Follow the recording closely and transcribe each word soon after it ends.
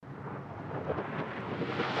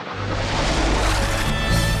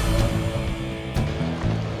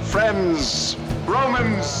Friends,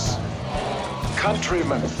 Romans,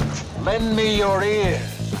 countrymen, lend me your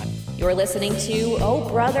ears. You're listening to Oh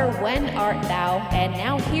Brother, When Art Thou? And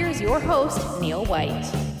now here's your host, Neil White.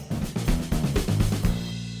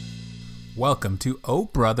 Welcome to Oh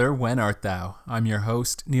Brother, When Art Thou? I'm your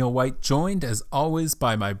host, Neil White, joined as always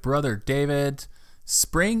by my brother, David.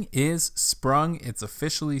 Spring is sprung. It's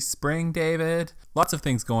officially spring, David. Lots of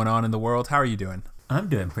things going on in the world. How are you doing? I'm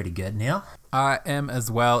doing pretty good, Neil. I am as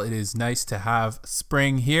well. It is nice to have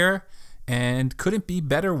spring here, and couldn't be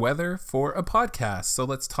better weather for a podcast. So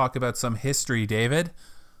let's talk about some history, David.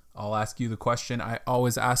 I'll ask you the question I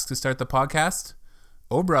always ask to start the podcast.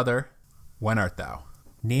 Oh brother, when art thou?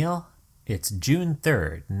 Neil, it's June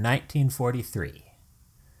 3rd, 1943.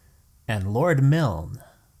 And Lord Milne,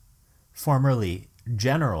 formerly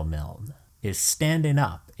General Milne, is standing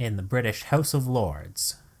up in the British House of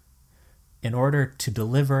Lords in order to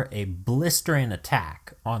deliver a blistering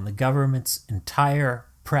attack on the government's entire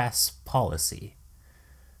press policy.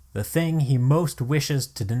 The thing he most wishes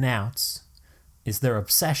to denounce is their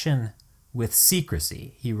obsession with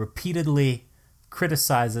secrecy. He repeatedly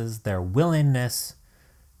criticizes their willingness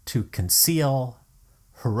to conceal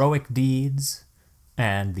heroic deeds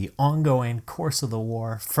and the ongoing course of the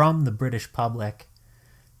war from the British public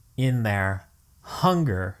in their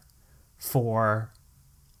hunger for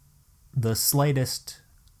the slightest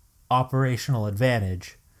operational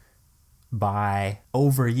advantage by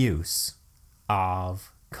overuse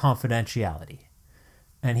of confidentiality.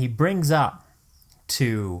 And he brings up,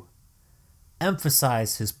 to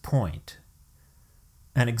emphasize his point,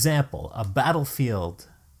 an example, a battlefield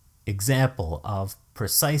example of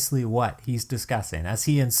precisely what he's discussing, as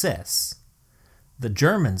he insists. The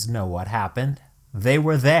Germans know what happened. They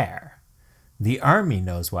were there. The army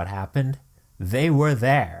knows what happened. They were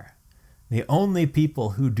there. The only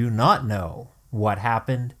people who do not know what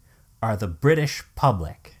happened are the British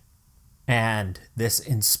public. And this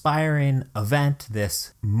inspiring event,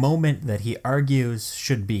 this moment that he argues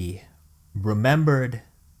should be remembered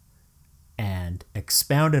and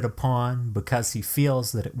expounded upon because he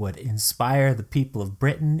feels that it would inspire the people of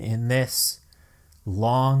Britain in this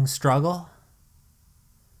long struggle,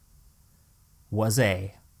 was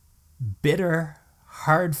a bitter,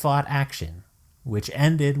 hard-fought action which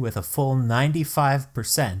ended with a full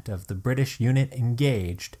 95% of the British unit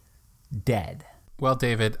engaged dead. Well,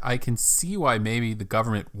 David, I can see why maybe the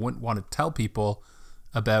government wouldn't want to tell people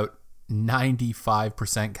about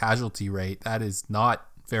 95% casualty rate. That is not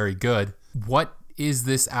very good. What is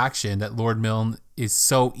this action that Lord Milne is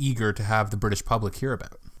so eager to have the British public hear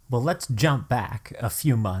about? Well, let's jump back a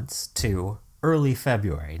few months to early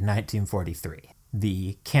February 1943.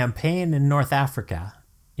 The campaign in North Africa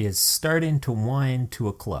is starting to wind to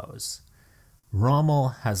a close. Rommel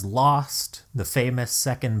has lost the famous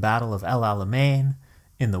Second Battle of El Alamein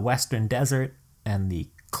in the Western Desert, and the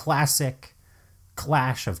classic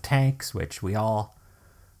clash of tanks, which we all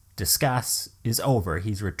discuss, is over.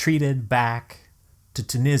 He's retreated back to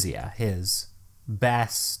Tunisia, his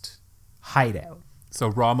best hideout. So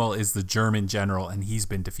Rommel is the German general, and he's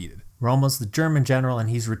been defeated. Rommel's the German general, and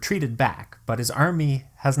he's retreated back, but his army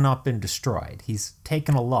has not been destroyed. He's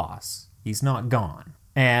taken a loss. He's not gone.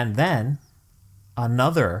 And then,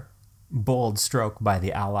 another bold stroke by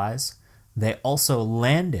the Allies, they also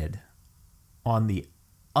landed on the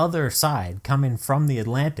other side, coming from the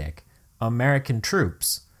Atlantic. American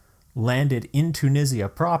troops landed in Tunisia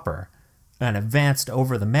proper and advanced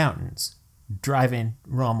over the mountains, driving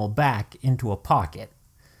Rommel back into a pocket.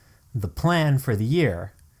 The plan for the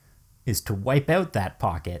year is to wipe out that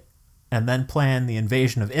pocket and then plan the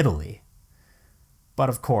invasion of Italy. But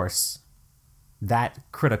of course, that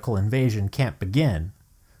critical invasion can't begin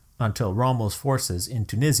until Rommel's forces in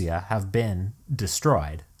Tunisia have been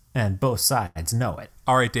destroyed, and both sides know it.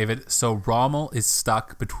 All right, David, so Rommel is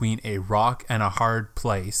stuck between a rock and a hard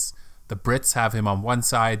place. The Brits have him on one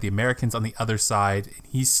side, the Americans on the other side, and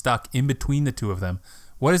he's stuck in between the two of them.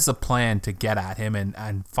 What is the plan to get at him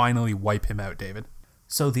and finally wipe him out, David?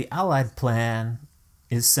 So the Allied plan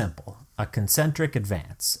is simple, a concentric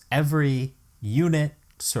advance. Every unit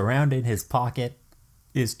surrounding his pocket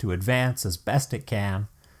is to advance as best it can,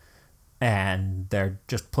 and they're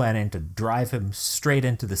just planning to drive him straight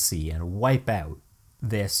into the sea and wipe out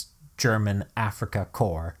this German Africa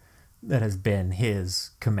Corps that has been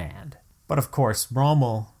his command. But of course,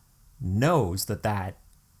 Rommel knows that that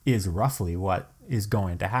is roughly what is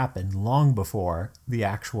going to happen long before the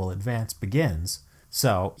actual advance begins.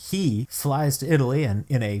 So he flies to Italy, and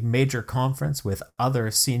in a major conference with other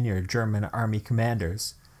senior German army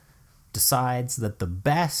commanders, decides that the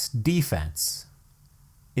best defense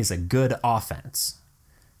is a good offense.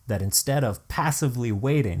 that instead of passively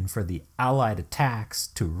waiting for the Allied attacks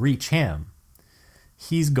to reach him,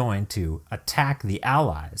 he's going to attack the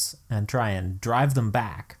Allies and try and drive them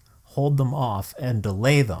back, hold them off, and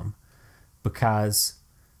delay them, because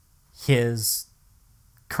his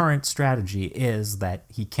current strategy is that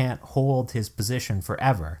he can't hold his position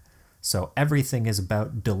forever. So everything is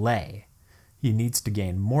about delay. He needs to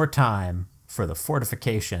gain more time for the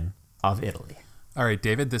fortification of Italy. All right,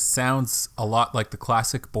 David, this sounds a lot like the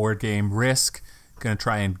classic board game Risk. Going to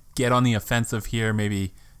try and get on the offensive here,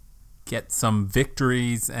 maybe get some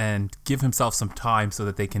victories and give himself some time so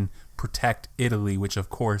that they can protect Italy, which of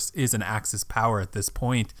course is an Axis power at this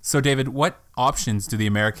point. So David, what options do the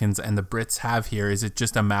Americans and the Brits have here? Is it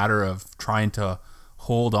just a matter of trying to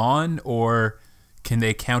hold on, or can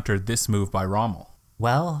they counter this move by Rommel?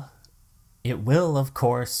 Well, it will of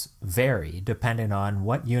course vary depending on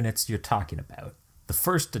what units you're talking about. The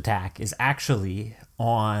first attack is actually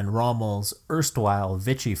on Rommel's erstwhile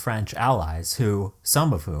Vichy French allies, who,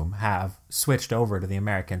 some of whom have switched over to the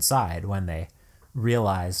American side when they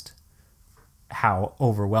realized how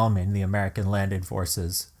overwhelming the American landed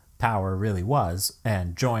forces' power really was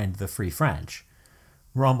and joined the Free French.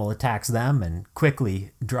 Rommel attacks them and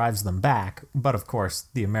quickly drives them back, but of course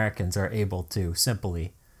the Americans are able to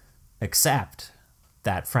simply accept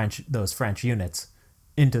those French units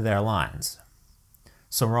into their lines.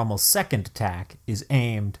 So Rommel's second attack is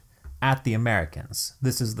aimed at the Americans.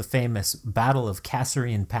 This is the famous Battle of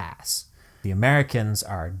Kasserine Pass. The Americans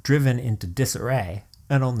are driven into disarray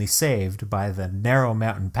and only saved by the narrow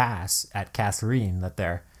mountain pass at Kasserine that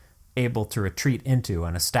they're able to retreat into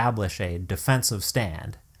and establish a defensive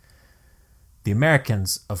stand. The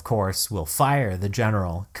Americans, of course, will fire the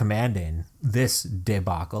general commanding this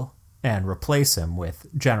debacle and replace him with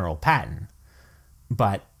General Patton.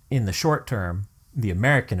 But in the short term, the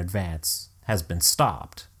American advance has been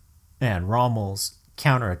stopped, and Rommel's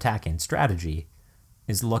counterattacking strategy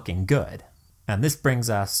is looking good. And this brings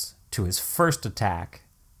us to his first attack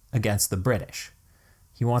against the British.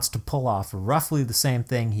 He wants to pull off roughly the same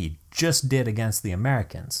thing he just did against the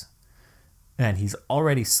Americans, and he's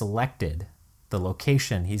already selected the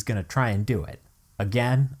location he's going to try and do it.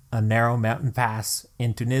 Again, a narrow mountain pass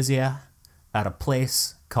in Tunisia at a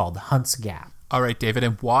place called Hunt's Gap. All right, David,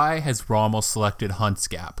 and why has Rommel selected Hunt's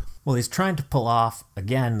Gap? Well, he's trying to pull off,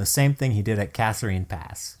 again, the same thing he did at Kasserine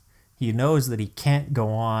Pass. He knows that he can't go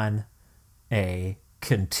on a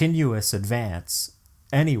continuous advance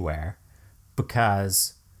anywhere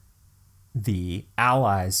because the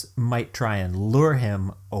Allies might try and lure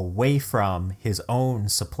him away from his own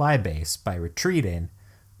supply base by retreating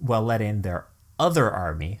while letting their other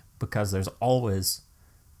army, because there's always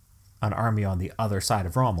an army on the other side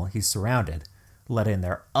of Rommel, he's surrounded, letting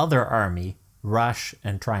their other army rush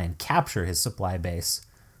and try and capture his supply base,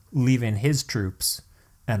 leaving his troops,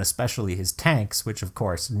 and especially his tanks, which of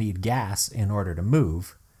course need gas in order to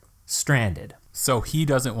move, stranded. So he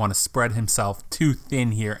doesn't want to spread himself too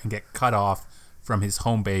thin here and get cut off from his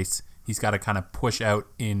home base. He's got to kind of push out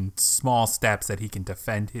in small steps that he can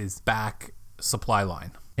defend his back supply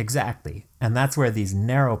line. Exactly. And that's where these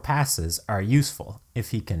narrow passes are useful.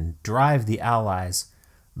 If he can drive the Allies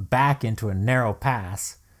back into a narrow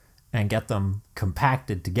pass and get them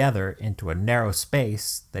compacted together into a narrow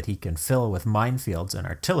space that he can fill with minefields and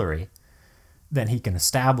artillery, then he can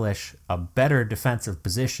establish a better defensive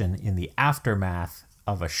position in the aftermath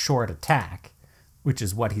of a short attack, which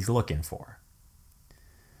is what he's looking for.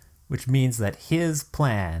 Which means that his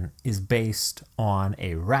plan is based on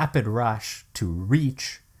a rapid rush to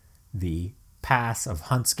reach the pass of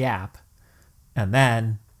Hunt's Gap, and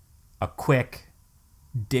then a quick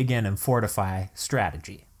dig in and fortify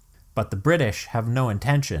strategy. But the British have no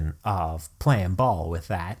intention of playing ball with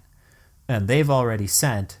that, and they've already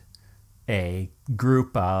sent a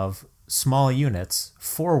group of small units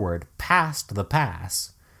forward past the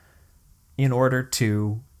pass in order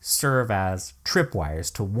to serve as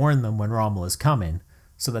tripwires to warn them when Rommel is coming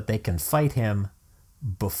so that they can fight him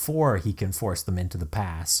before he can force them into the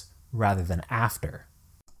pass rather than after.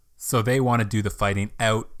 So they want to do the fighting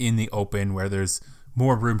out in the open where there's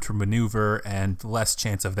more room to maneuver and less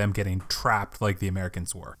chance of them getting trapped like the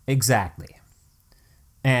Americans were. Exactly.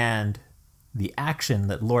 And the action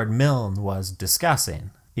that Lord Milne was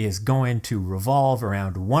discussing is going to revolve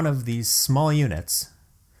around one of these small units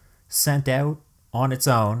sent out on its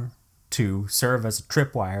own to serve as a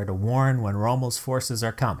tripwire to warn when Rommel's forces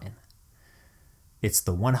are coming. It's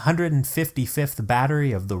the 155th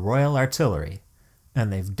Battery of the Royal Artillery,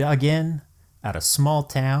 and they've dug in at a small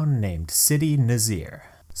town named Sidi Nazir.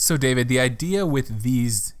 So David, the idea with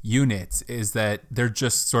these units is that they're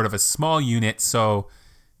just sort of a small unit, so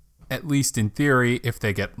at least in theory, if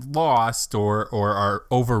they get lost or are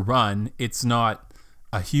overrun, it's not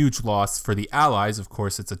a huge loss for the Allies. Of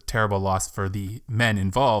course, it's a terrible loss for the men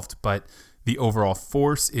involved, but the overall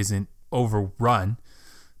force isn't overrun.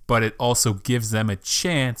 But it also gives them a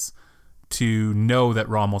chance to know that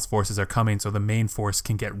Rommel's forces are coming, so the main force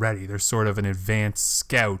can get ready. They're sort of an advanced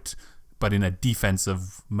scout, but in a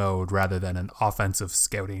defensive mode rather than an offensive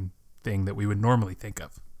scouting thing that we would normally think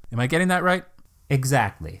of. Am I getting that right?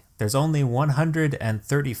 Exactly. There's only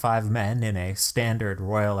 135 men in a standard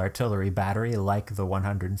Royal Artillery battery like the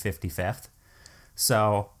 155th.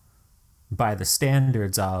 So, by the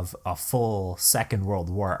standards of a full Second World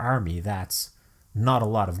War army, that's not a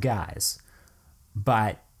lot of guys.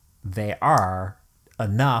 But they are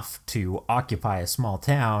enough to occupy a small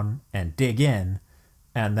town and dig in,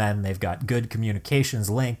 and then they've got good communications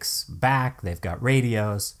links back, they've got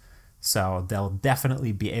radios, so they'll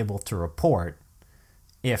definitely be able to report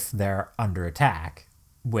if they're under attack,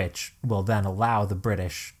 which will then allow the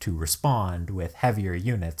British to respond with heavier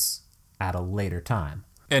units at a later time.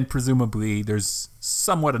 And presumably there's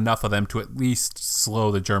somewhat enough of them to at least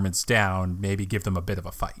slow the Germans down, maybe give them a bit of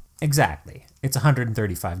a fight. Exactly. It's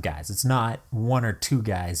 135 guys. It's not one or two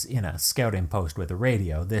guys in a scouting post with a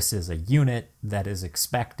radio. This is a unit that is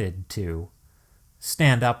expected to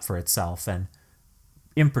stand up for itself, and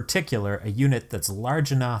in particular, a unit that's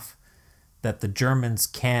large enough that the Germans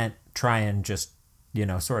can't try and just,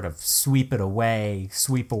 sort of sweep away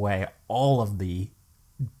all of the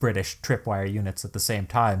British tripwire units at the same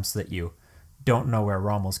time so that you don't know where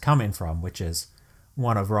Rommel's coming from, which is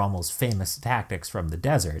one of Rommel's famous tactics from the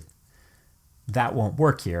desert. That won't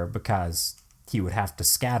work here because he would have to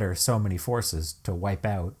scatter so many forces to wipe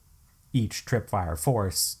out each tripwire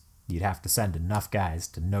force. You'd have to send enough guys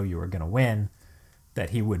to know you were going to win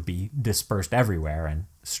that he would be dispersed everywhere and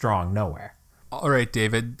strong nowhere. All right,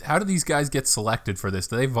 David, how do these guys get selected for this?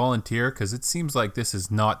 Do they volunteer? Because it seems like this is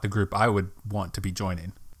not the group I would want to be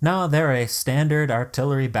joining. No, they're a standard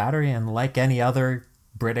artillery battery, and like any other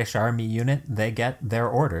British Army unit, they get their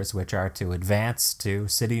orders, which are to advance to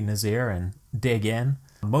Sidi Nazir and dig in.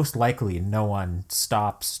 Most likely, no one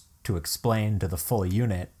stops to explain to the full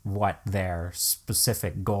unit what their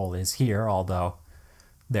specific goal is here, although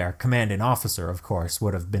their commanding officer, of course,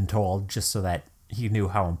 would have been told just so that he knew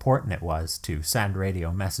how important it was to send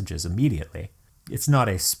radio messages immediately. It's not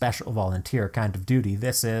a special volunteer kind of duty.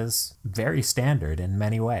 This is very standard in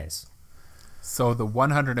many ways. So the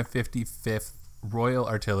 155th Royal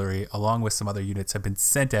Artillery, along with some other units, have been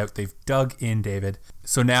sent out. They've dug in, David.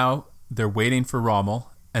 So now they're waiting for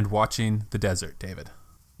Rommel and watching the desert, David.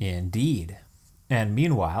 Indeed. And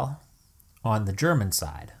meanwhile, on the German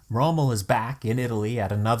side, Rommel is back in Italy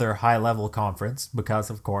at another high-level conference because,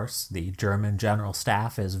 of course, the German General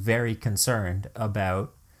Staff is very concerned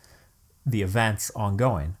about the events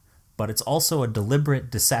ongoing. But it's also a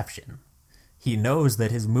deliberate deception. He knows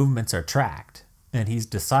that his movements are tracked, and he's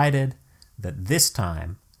decided that this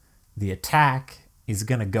time the attack is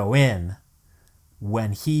going to go in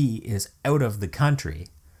when he is out of the country,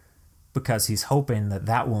 because he's hoping that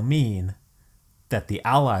that will mean that the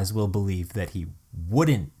Allies will believe that he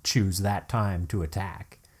wouldn't choose that time to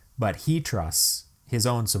attack, but he trusts his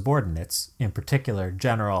own subordinates, in particular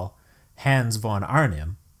General Hans von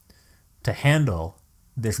Arnim, to handle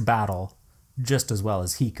this battle just as well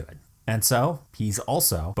as he could. And so he's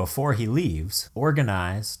also, before he leaves,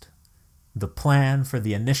 organized the plan for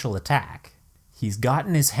the initial attack. He's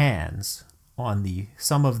gotten his hands on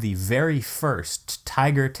some of the very first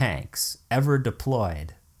Tiger tanks ever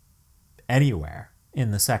deployed anywhere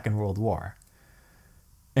in the Second World War.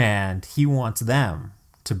 And he wants them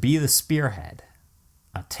to be the spearhead,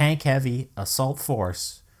 a tank-heavy assault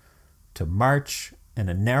force to march in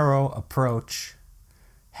a narrow approach,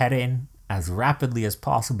 heading as rapidly as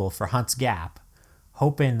possible for Hunt's Gap,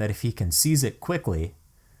 hoping that if he can seize it quickly,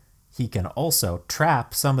 he can also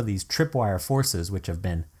trap some of these tripwire forces which have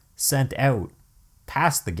been sent out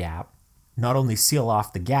past the gap, not only seal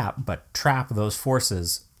off the gap, but trap those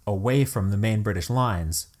forces away from the main British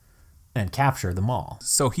lines and capture them all.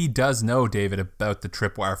 So he does know, David, about the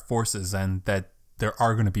tripwire forces and that there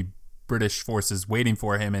are going to be British forces waiting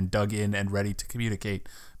for him and dug in and ready to communicate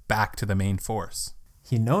back to the main force.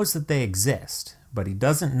 He knows that they exist, but he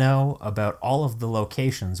doesn't know about all of the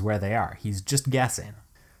locations where they are. He's just guessing.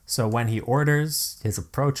 So when he orders his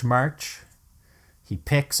approach march, he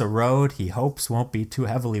picks a road he hopes won't be too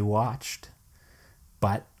heavily watched.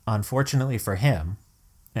 But unfortunately for him,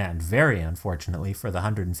 and very unfortunately for the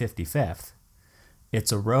 155th,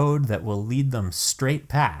 it's a road that will lead them straight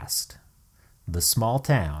past the small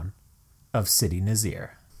town of Sidi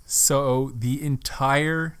Nazir. So the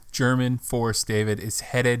entire German force, David, is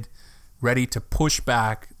headed ready to push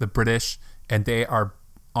back the British, and they are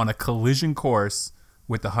on a collision course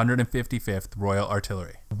with the 155th Royal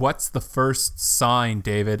Artillery. What's the first sign,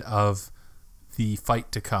 David, of the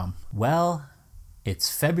fight to come? Well,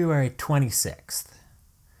 it's February 26th.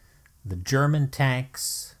 The German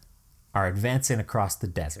tanks are advancing across the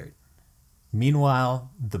desert.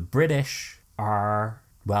 Meanwhile, the British are,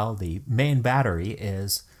 well, the main battery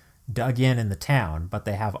is dug in the town, but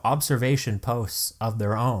they have observation posts of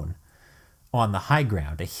their own on the high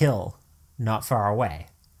ground, a hill not far away.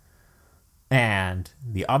 And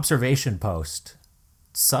the observation post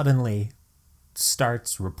suddenly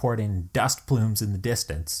starts reporting dust plumes in the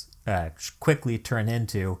distance, quickly turn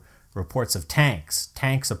into reports of tanks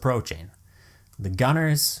approaching. The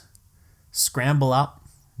gunners scramble up,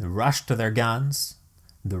 they rush to their guns.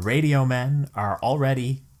 The radio men are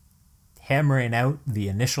already hammering out the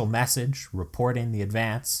initial message, reporting the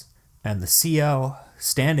advance, and the CO,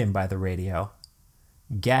 standing by the radio,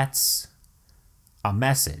 gets a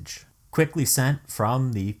message quickly sent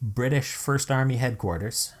from the British First Army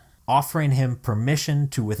headquarters, offering him permission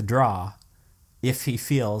to withdraw if he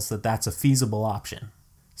feels that that's a feasible option.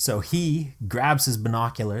 So he grabs his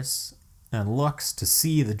binoculars and looks to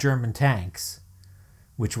see the German tanks,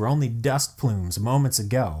 which were only dust plumes moments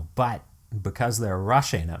ago, but because they're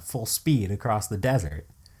rushing at full speed across the desert,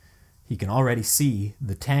 he can already see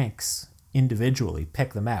the tanks individually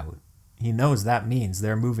pick them out. He knows that means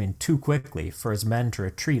they're moving too quickly for his men to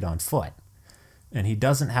retreat on foot, and he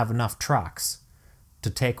doesn't have enough trucks to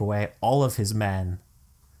take away all of his men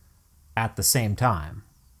at the same time.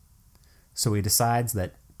 So he decides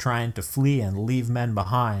that trying to flee and leave men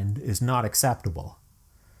behind is not acceptable,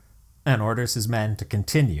 and orders his men to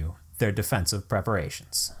continue their defensive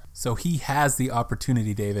preparations. So he has the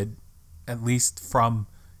opportunity, David, at least from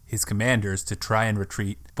his commanders, to try and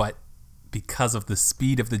retreat, but because of the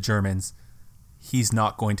speed of the Germans, he's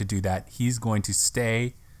not going to do that. He's going to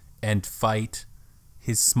stay and fight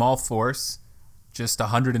his small force, just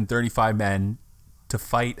 135 men, to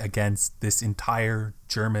fight against this entire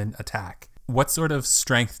German attack. What sort of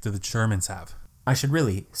strength do the Germans have? I should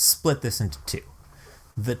really split this into two.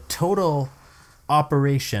 The total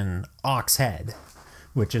Operation Ox Head,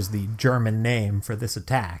 which is the German name for this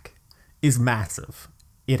attack, is massive.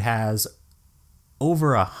 It has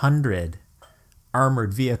over 100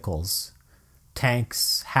 armored vehicles,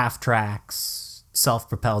 tanks, half-tracks,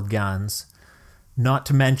 self-propelled guns, not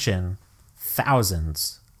to mention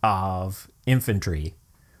thousands of infantry,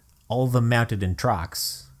 all of them mounted in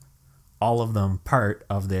trucks, all of them part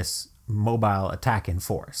of this mobile attacking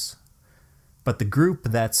force. But the group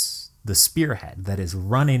that's the spearhead, that is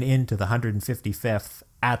running into the 155th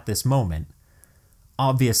at this moment,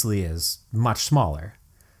 obviously is much smaller.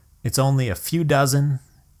 It's only a few dozen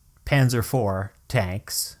Panzer IV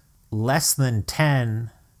tanks, less than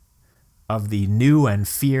 10 of the new and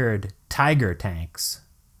feared Tiger tanks,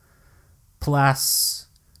 plus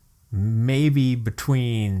maybe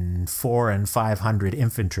between 400 and 500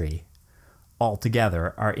 infantry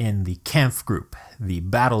altogether are in the Kampfgruppe, the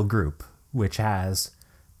battle group, which has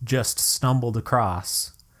just stumbled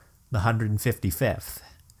across the 155th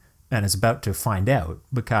and is about to find out,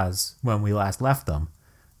 because when we last left them,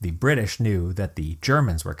 the British knew that the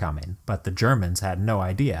Germans were coming, but the Germans had no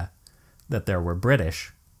idea that there were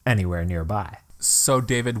British anywhere nearby. So,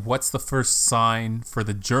 David, what's the first sign for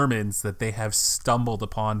the Germans that they have stumbled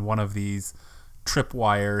upon one of these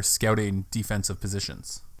tripwire scouting defensive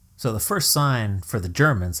positions? So the first sign for the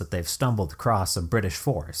Germans that they've stumbled across a British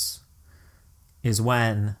force is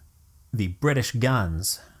when the British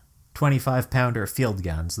guns, 25-pounder field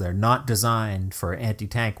guns, they're not designed for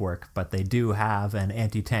anti-tank work, but they do have an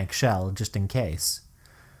anti-tank shell just in case,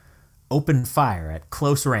 open fire at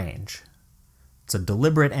close range. It's a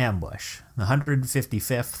deliberate ambush. The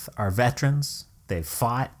 155th are veterans. They've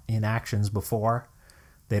fought in actions before.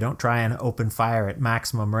 They don't try and open fire at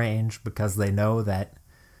maximum range because they know that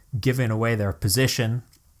giving away their position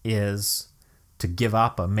is to give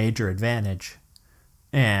up a major advantage,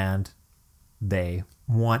 and they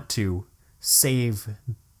want to save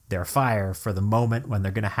their fire for the moment when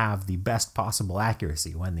they're going to have the best possible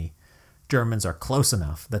accuracy, when the Germans are close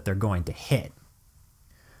enough that they're going to hit.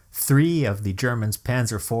 3 of the Germans'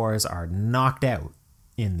 Panzer IVs are knocked out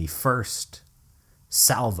in the first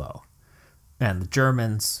salvo, and the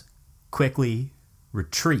Germans quickly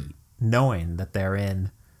retreat, knowing that they're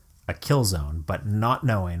in a kill zone, but not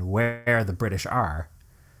knowing where the British are.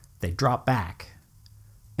 They drop back,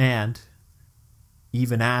 and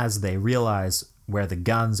even as they realize where the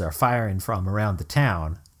guns are firing from around the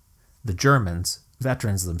town, the Germans,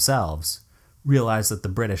 veterans themselves, realize that the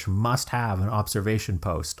British must have an observation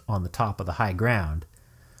post on the top of the high ground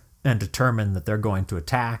and determine that they're going to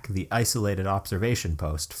attack the isolated observation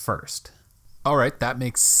post first. All right, that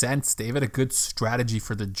makes sense, David. A good strategy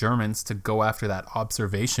for the Germans to go after that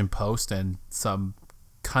observation post, and some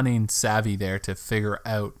cunning savvy there to figure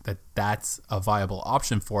out that that's a viable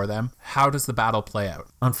option for them. How does the battle play out?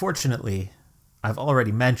 Unfortunately, I've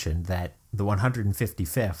already mentioned that the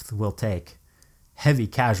 155th will take heavy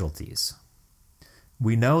casualties.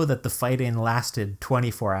 We know that the fighting lasted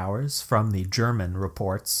 24 hours from the German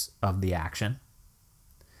reports of the action.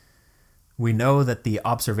 We know that the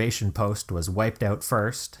observation post was wiped out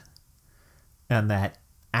first, and that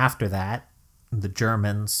after that, the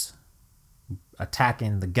Germans,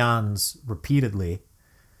 attacking the guns repeatedly,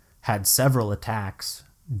 had several attacks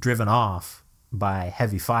driven off by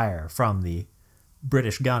heavy fire from the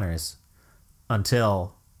British gunners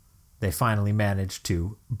until they finally managed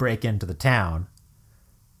to break into the town.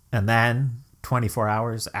 And then, 24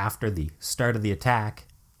 hours after the start of the attack,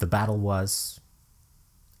 the battle was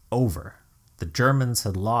over. The Germans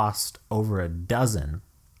had lost over a dozen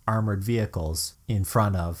armored vehicles in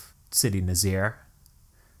front of Sidi Nazir.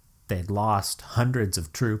 They'd lost hundreds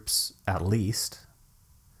of troops at least.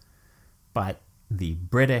 But the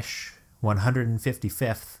British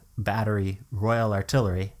 155th Battery Royal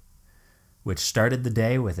Artillery, which started the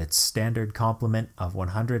day with its standard complement of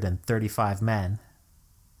 135 men,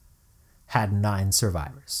 had 9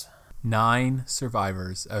 survivors. 9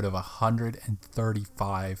 survivors out of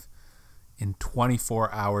 135 in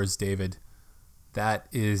 24 hours, David. That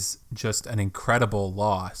is just an incredible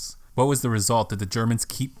loss. What was the result? Did the Germans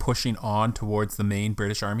keep pushing on towards the main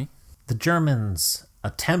British army? The Germans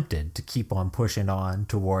attempted to keep on pushing on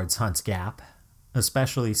towards Hunt's Gap,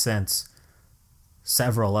 especially since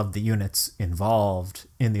several of the units involved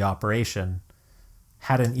in the operation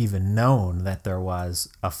hadn't even known that there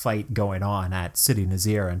was a fight going on at Sidi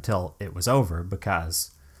Nazir until it was over, because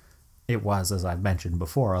it was, as I've mentioned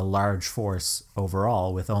before, a large force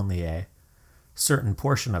overall, with only a certain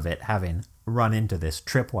portion of it having run into this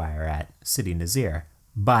tripwire at Sidi Nazir.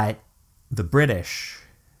 But the British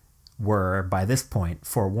were, by this point,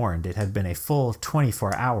 forewarned. It had been a full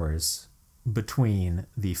 24 hours between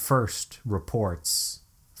the first reports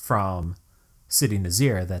from Sidi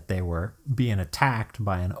Nazir that they were being attacked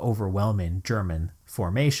by an overwhelming German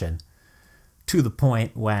formation, to the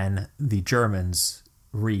point when the Germans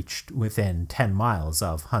reached within 10 miles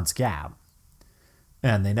of Hunt's Gap.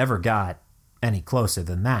 And they never got any closer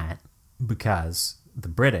than that, because the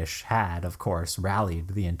British had, of course, rallied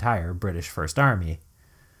the entire British First Army,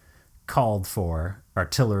 called for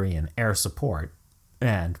artillery and air support,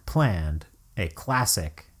 and planned a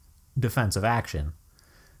classic defensive action,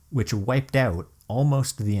 which wiped out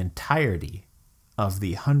almost the entirety of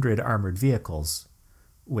the 100 armored vehicles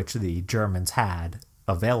which the Germans had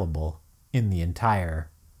available in the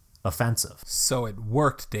entire offensive. So it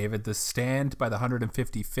worked, David. The stand by the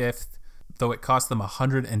 155th, though it cost them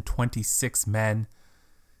 126 men,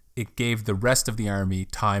 it gave the rest of the army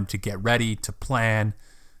time to get ready, to plan,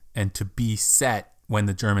 and to be set when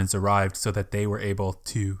the Germans arrived, so that they were able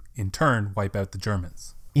to, in turn, wipe out the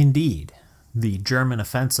Germans. Indeed, the German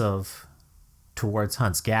offensive towards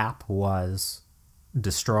Hunt's Gap was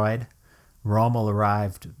destroyed. Rommel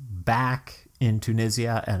arrived back in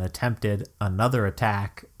Tunisia and attempted another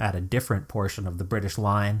attack at a different portion of the British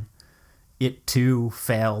line. It too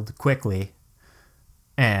failed quickly,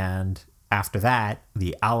 and after that,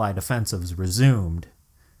 the Allied offensives resumed,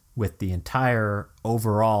 with the entire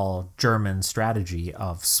overall German strategy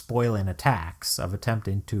of spoiling attacks, of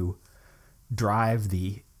attempting to drive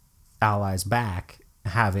the Allies back,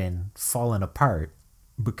 having fallen apart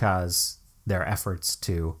because their efforts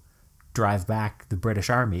to drive back the British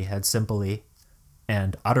army had simply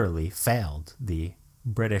and utterly failed. The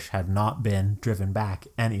British had not been driven back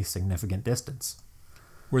any significant distance.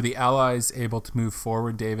 Were the Allies able to move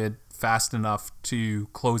forward, David, fast enough to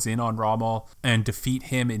close in on Rommel and defeat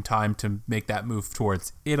him in time to make that move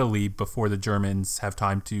towards Italy before the Germans have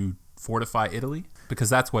time to fortify Italy? Because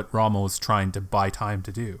that's what Rommel was trying to buy time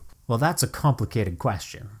to do. Well, that's a complicated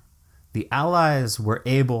question. The Allies were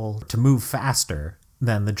able to move faster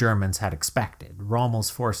than the Germans had expected. Rommel's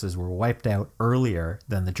forces were wiped out earlier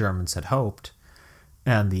than the Germans had hoped,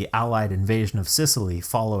 and the Allied invasion of Sicily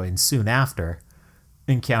following soon after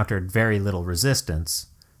encountered very little resistance,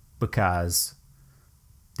 because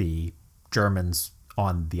the Germans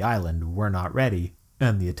on the island were not ready,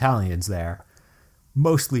 and the Italians there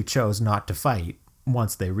mostly chose not to fight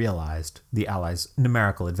once they realized the Allies'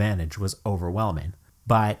 numerical advantage was overwhelming.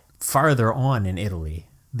 But farther on in Italy,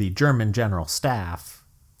 the German General Staff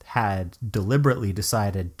had deliberately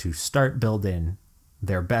decided to start building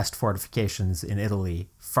their best fortifications in Italy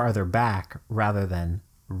farther back rather than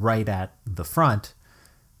right at the front,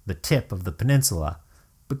 the tip of the peninsula,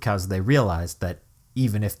 because they realized that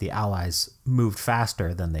even if the Allies moved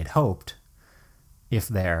faster than they'd hoped, if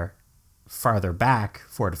their farther back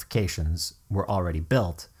fortifications were already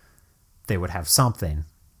built, they would have something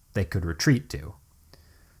they could retreat to.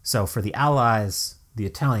 So for the Allies, the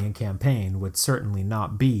Italian campaign would certainly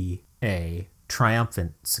not be a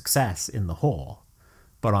triumphant success in the whole.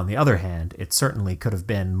 But on the other hand, it certainly could have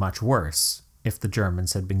been much worse if the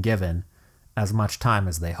Germans had been given as much time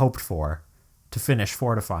as they hoped for to finish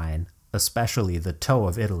fortifying, especially the toe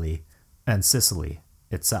of Italy and Sicily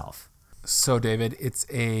itself. So, David, it's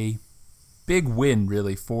a big win,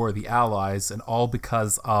 really, for the Allies, and all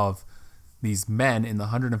because of these men in the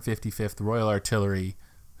 155th Royal Artillery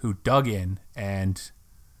who dug in and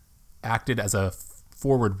acted as a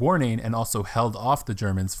forward warning and also held off the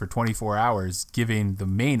Germans for 24 hours, giving the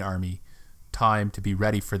main army time to be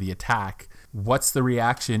ready for the attack. What's the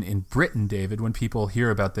reaction in Britain, David, when people hear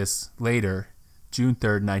about this later, June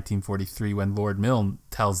 3rd, 1943, when Lord Milne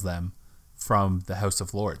tells them from the House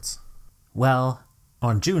of Lords? Well,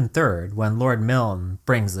 on June 3rd, when Lord Milne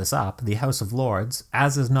brings this up, the House of Lords,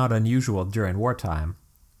 as is not unusual during wartime,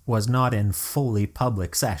 was not in fully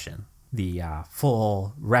public session. The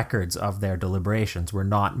full records of their deliberations were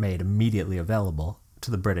not made immediately available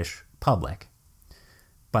to the British public.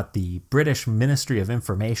 But the British Ministry of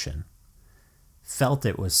Information felt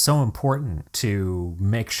it was so important to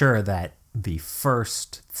make sure that the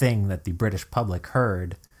first thing that the British public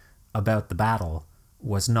heard about the battle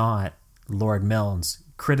was not Lord Milne's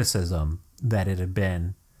criticism that it had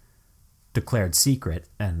been declared secret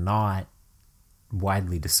and not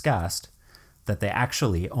widely discussed, that they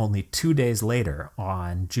actually, only 2 days later,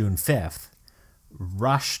 on June 5th,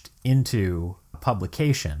 rushed into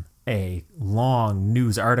publication a long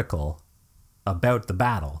news article about the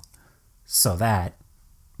battle, so that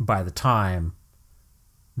by the time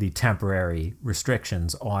the temporary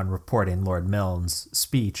restrictions on reporting Lord Milne's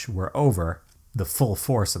speech were over, the full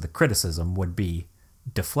force of the criticism would be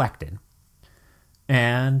deflected.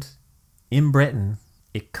 And in Britain,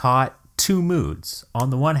 it caught two moods.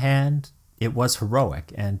 On the one hand, it was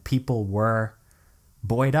heroic, and people were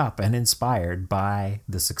buoyed up and inspired by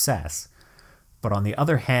the success. But on the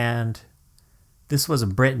other hand, this was a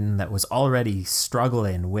Britain that was already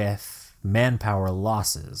struggling with manpower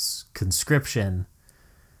losses. Conscription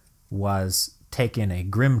was taking a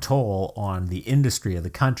grim toll on the industry of the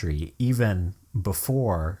country, even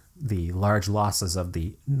before the large losses of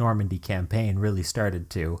the Normandy campaign really started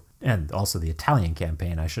to, and also the Italian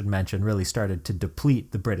campaign, I should mention, really started to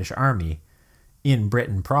deplete the British army in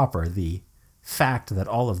Britain proper. The fact that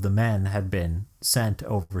all of the men had been sent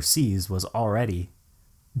overseas was already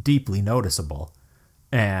deeply noticeable,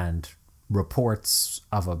 and reports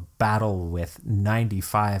of a battle with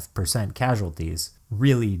 95% casualties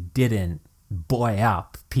really didn't buoy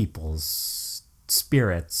up people's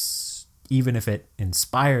spirits. Even if it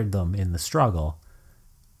inspired them in the struggle,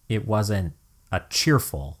 it wasn't a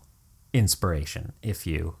cheerful inspiration, if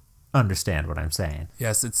you understand what I'm saying.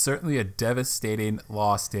 Yes, it's certainly a devastating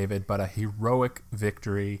loss, David, but a heroic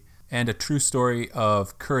victory and a true story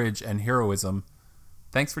of courage and heroism.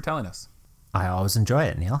 Thanks for telling us. I always enjoy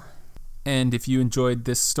it, Neil. And if you enjoyed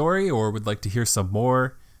this story or would like to hear some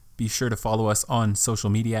more, be sure to follow us on social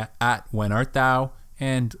media at When Art Thou,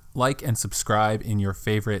 and like and subscribe in your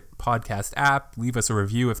favorite podcast app. Leave us a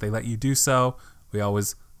review if they let you do so. We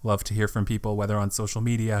always love to hear from people, whether on social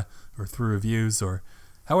media or through reviews or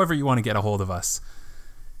however you want to get a hold of us.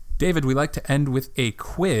 David, we like to end with a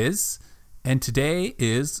quiz, and today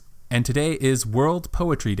is World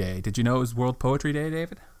Poetry Day. Did you know it was World Poetry Day,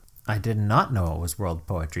 David? I did not know it was World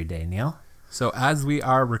Poetry Day, Neil. So as we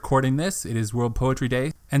are recording this, it is World Poetry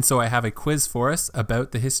Day, and so I have a quiz for us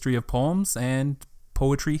about the history of poems and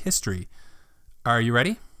poetry history. Are you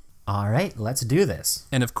ready? All right, let's do this.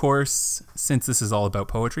 And of course, since this is all about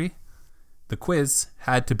poetry, the quiz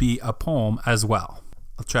had to be a poem as well.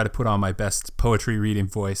 I'll try to put on my best poetry reading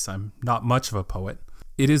voice. I'm not much of a poet.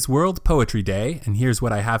 It is World Poetry Day, and here's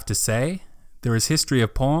what I have to say. There is history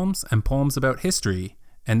of poems and poems about history,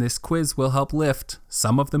 and this quiz will help lift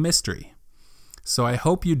some of the mystery. So I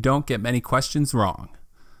hope you don't get many questions wrong.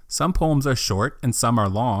 Some poems are short and some are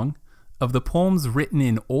long. Of the poems written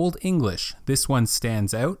in Old English, this one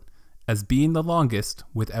stands out as being the longest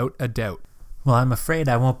without a doubt. Well, I'm afraid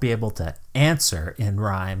I won't be able to answer in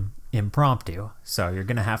rhyme impromptu, so you're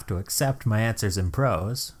going to have to accept my answers in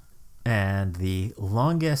prose. And the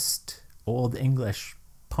longest Old English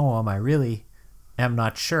poem I really am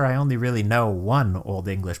not sure. I only really know one Old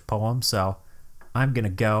English poem, so I'm going to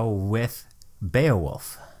go with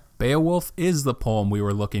Beowulf. Beowulf is the poem we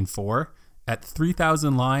were looking for. At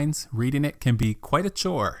 3,000 lines, reading it can be quite a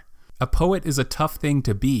chore. A poet is a tough thing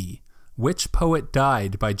to be. Which poet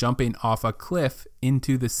died by jumping off a cliff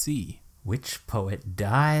into the sea? Which poet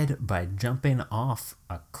died by jumping off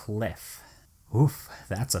a cliff? Oof,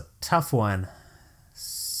 that's a tough one.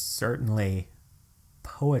 Certainly,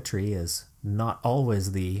 poetry is not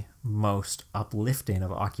always the most uplifting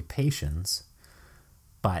of occupations,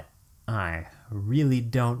 but I really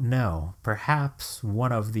don't know. Perhaps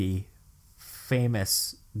one of the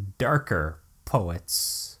famous darker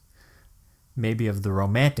poets, maybe of the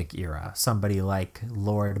Romantic era, somebody like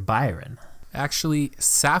Lord Byron. Actually,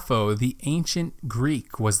 Sappho, the ancient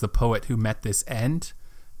Greek, was the poet who met this end.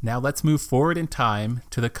 Now let's move forward in time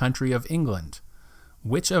to the country of England.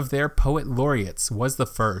 Which of their poet laureates was the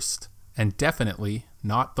first, and definitely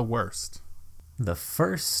not the worst? The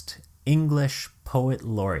first English poet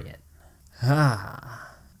laureate.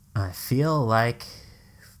 I feel like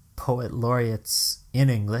poet laureates in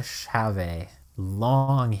English have a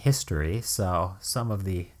long history, so some of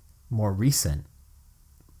the more recent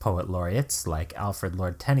poet laureates like Alfred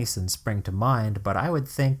Lord Tennyson spring to mind, but I would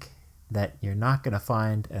think that you're not going to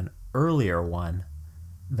find an earlier one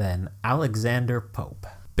than Alexander Pope.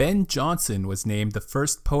 Ben Jonson was named the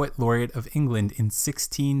first poet laureate of England in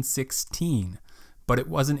 1616, but it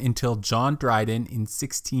wasn't until John Dryden in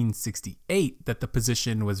 1668 that the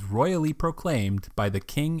position was royally proclaimed by the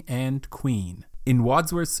King and Queen. In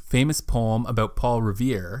Wordsworth's famous poem about Paul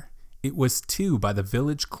Revere, it was 2 by the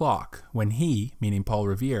village clock when he, meaning Paul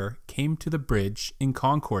Revere, came to the bridge in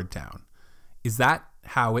Concord Town. Is that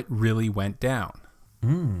how it really went down?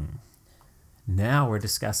 Now we're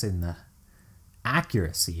discussing the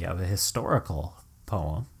accuracy of a historical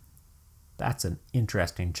poem. That's an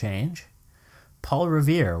interesting change. Paul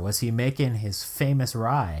Revere, was he making his famous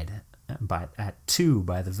ride at 2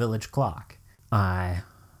 by the village clock? I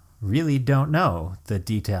really don't know the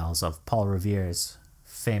details of Paul Revere's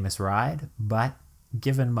famous ride, but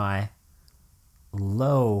given my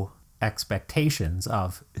low expectations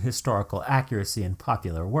of historical accuracy in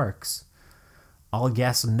popular works, I'll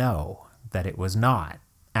guess no, that it was not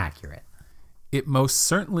accurate. It most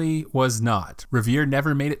certainly was not. Revere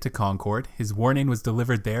never made it to Concord. His warning was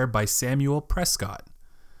delivered there by Samuel Prescott.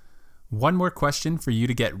 One more question for you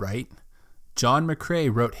to get right. John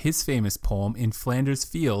McCrae wrote his famous poem in Flanders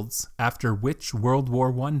Fields after which World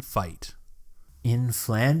War I fight? In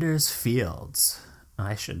Flanders Fields.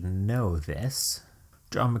 I should know this.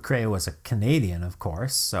 John McCrae was a Canadian, of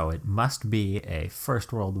course, so it must be a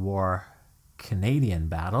First World War Canadian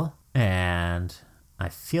battle. And I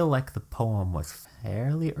feel like the poem was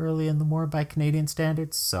fairly early in the war by Canadian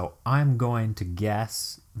standards, so I'm going to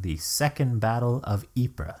guess the Second Battle of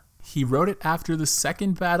Ypres. He wrote it after the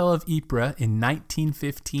Second Battle of Ypres in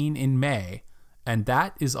 1915 in May, and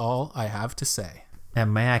that is all I have to say.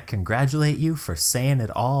 And may I congratulate you for saying it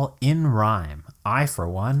all in rhyme. I, for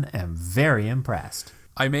one, am very impressed.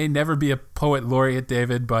 I may never be a poet laureate,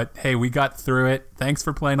 David, but hey, we got through it. Thanks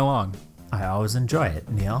for playing along. I always enjoy it,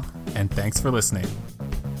 Neil. And thanks for listening.